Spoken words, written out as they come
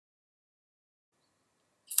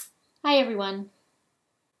Hi everyone!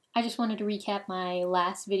 I just wanted to recap my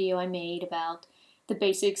last video I made about the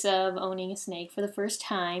basics of owning a snake for the first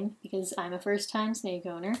time, because I'm a first-time snake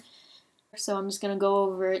owner. So I'm just going to go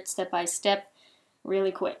over it step by step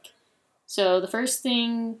really quick. So the first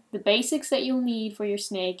thing, the basics that you'll need for your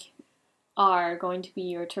snake are going to be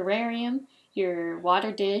your terrarium, your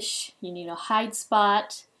water dish, you need a hide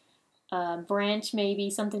spot, a branch maybe,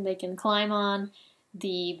 something they can climb on,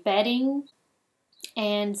 the bedding,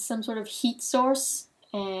 and some sort of heat source,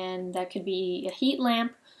 and that could be a heat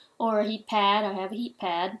lamp or a heat pad. I have a heat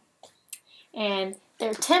pad. And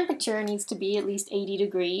their temperature needs to be at least 80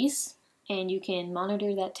 degrees, and you can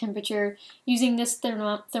monitor that temperature using this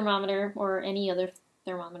thermometer or any other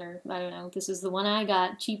thermometer. I don't know, this is the one I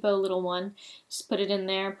got, cheapo little one. Just put it in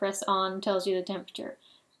there, press on, tells you the temperature.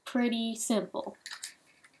 Pretty simple.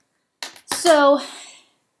 So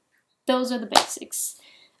those are the basics.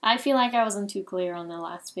 I feel like I wasn't too clear on the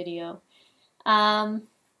last video. And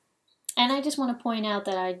I just want to point out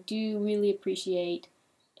that I do really appreciate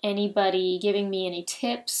anybody giving me any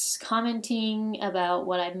tips, commenting about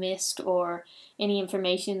what I missed, or any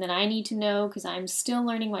information that I need to know, because I'm still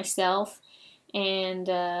learning myself. And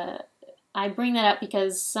I bring that up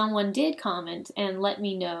because someone did comment and let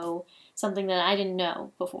me know something that I didn't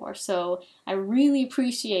know before. So I really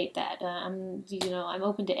appreciate that. I'm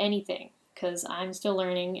open to anything, because I'm still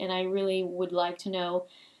learning and I really would like to know,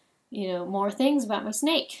 more things about my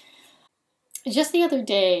snake. Just the other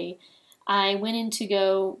day, I went in to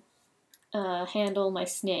go handle my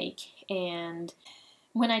snake, and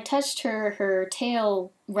when I touched her, her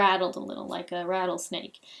tail rattled a little like a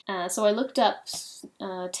rattlesnake. So I looked up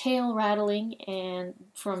tail rattling and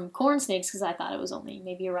from corn snakes, because I thought it was only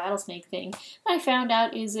maybe a rattlesnake thing. What I found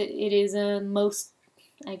out is it is a most,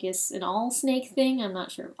 I guess, an all snake thing. I'm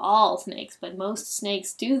not sure of all snakes, but most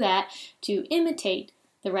snakes do that to imitate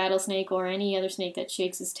the rattlesnake or any other snake that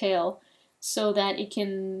shakes its tail, so that it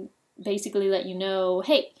can basically let you know,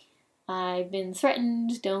 hey, I've been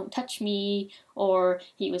threatened, don't touch me, or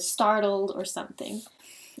he was startled or something.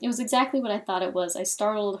 It was exactly what I thought it was. I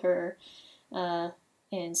startled her,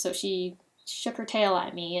 and so she shook her tail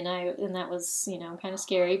at me, and that was, kind of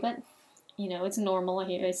scary, but, it's normal.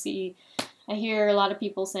 I hear a lot of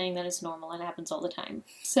people saying that it's normal and it happens all the time.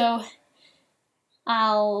 So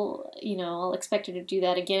I'll expect her to do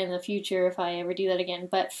that again in the future if I ever do that again.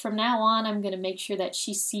 But from now on, I'm going to make sure that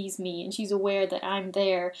she sees me and she's aware that I'm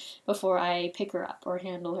there before I pick her up or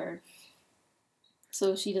handle her,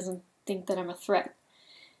 so she doesn't think that I'm a threat.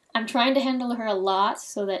 I'm trying to handle her a lot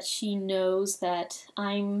so that she knows that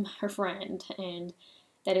I'm her friend and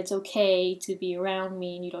that it's okay to be around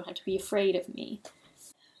me and you don't have to be afraid of me.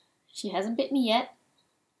 She hasn't bit me yet,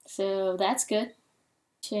 so that's good.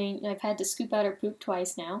 I've had to scoop out her poop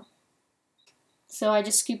twice now. So I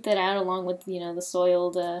just scoop that out along with, the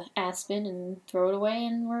soiled aspen and throw it away,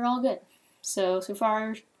 and we're all good. So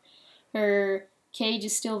far, her cage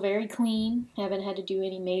is still very clean. Haven't had to do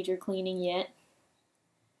any major cleaning yet.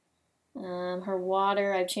 Her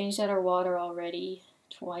water, I've changed out her water already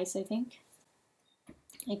twice, I think.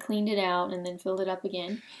 I cleaned it out and then filled it up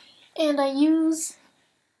again. And I use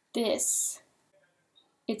this.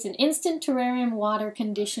 It's an instant terrarium water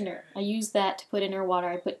conditioner. I use that to put in her water.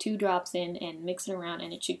 I put 2 drops in and mix it around,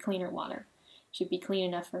 and it should clean her water. It should be clean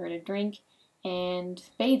enough for her to drink and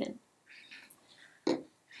bathe in.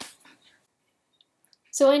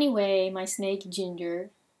 So anyway, my snake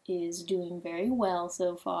Ginger is doing very well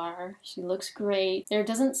so far. She looks great. There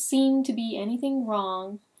doesn't seem to be anything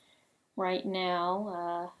wrong right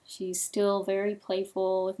now. She's still very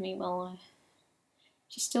playful with me. Well,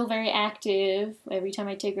 she's still very active. Every time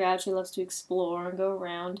I take her out, she loves to explore and go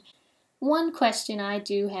around. One question I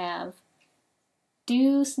do have: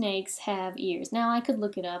 do snakes have ears? Now, I could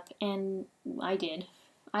look it up, and I did.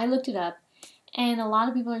 I looked it up, and a lot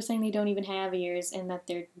of people are saying they don't even have ears and that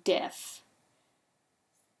they're deaf.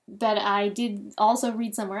 But I did also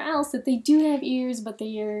read somewhere else that they do have ears, but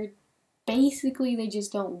they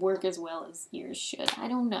just don't work as well as ears should. I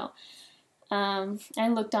don't know. I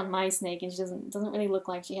looked on my snake, and she doesn't really look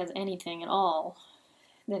like she has anything at all.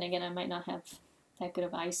 Then again, I might not have that good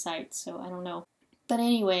of eyesight, so I don't know. But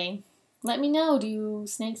anyway, let me know, do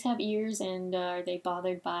snakes have ears, and are they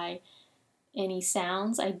bothered by any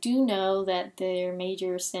sounds? I do know that their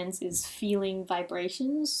major sense is feeling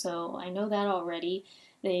vibrations, so I know that already.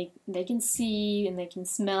 They can see and they can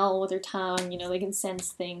smell with their tongue, they can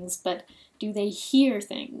sense things, but do they hear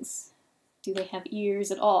things? Do they have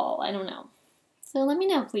ears at all? I don't know. So let me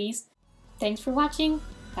know, please. Thanks for watching.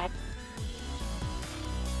 Bye.